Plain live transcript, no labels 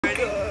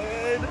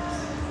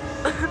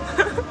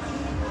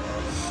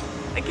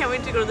I can't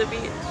wait to go to the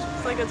beach.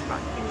 It's like it's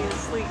rocking me to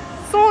sleep.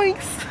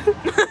 Zoinks!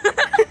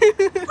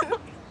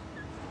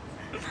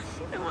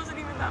 It wasn't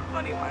even that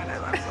funny, mine. I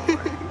laughed so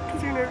hard.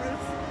 Because you're nervous.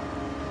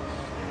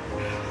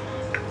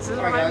 This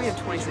reminds me of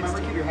 2016. Remember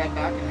to keep your head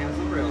back and hands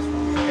on the rails for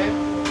me, okay?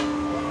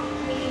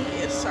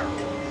 Yes, sir.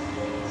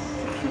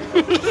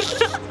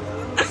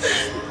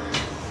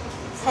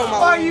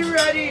 Are you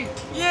ready?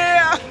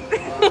 Yeah!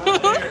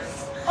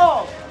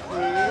 Oh!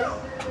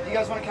 Do you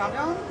guys want to count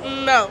down?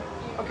 No.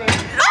 Okay.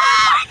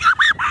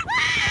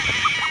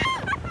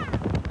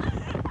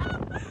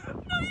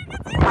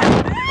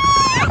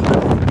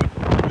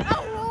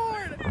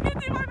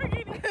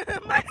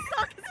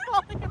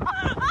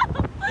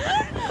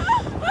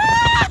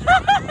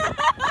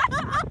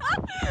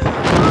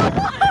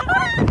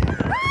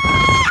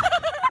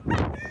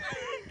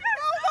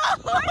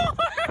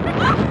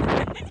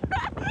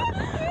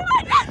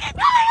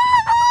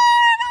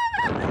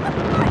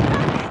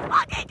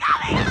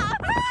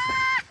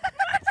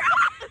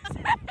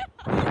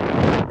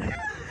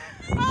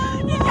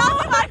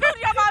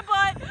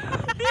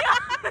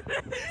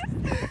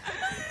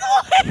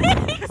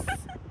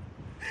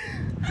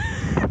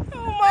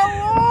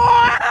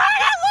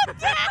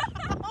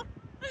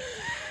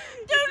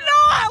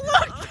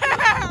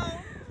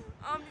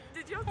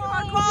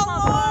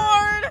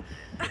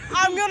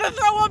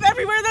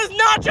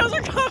 Nachos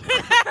are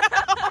coming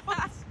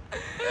out!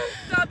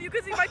 Stop, you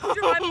can see my cooch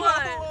or my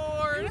blood.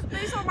 Lord.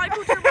 They saw my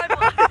cooch or my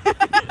blood.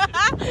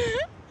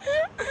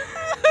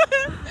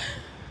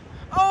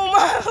 Oh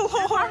my Does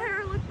my Lord.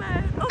 hair look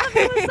bad? Oh, my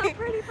hair is so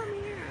pretty from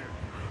here.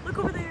 Look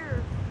over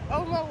there.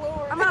 Oh my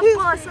Lord. I'm gonna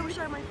bust. I wish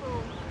I had my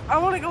phone. I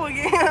want to go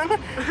again.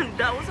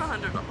 That was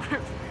 $100.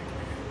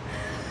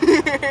 Do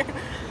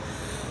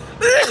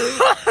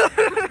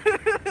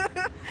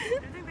you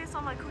think they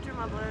saw my cooch or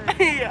my blood?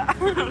 Yeah.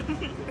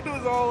 It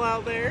was all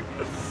out there.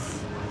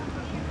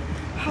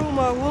 Oh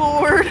my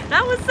Lord.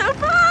 That was so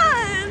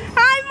fun.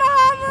 Hi,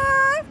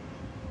 Mama.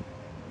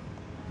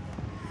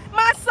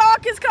 My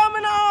sock is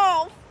coming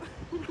off.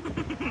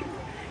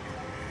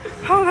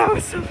 Oh, that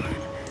was so fun.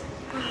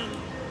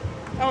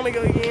 I want to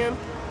go again.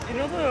 You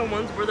know the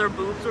ones where their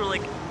boobs are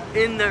like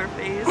in their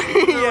face?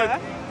 Yeah.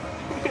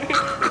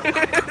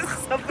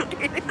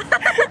 Suffocating.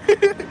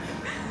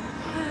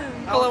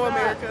 Hello,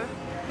 America.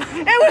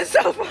 It was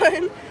so fun.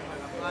 I'm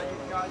glad you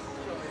guys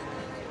enjoyed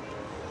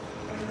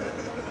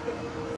it.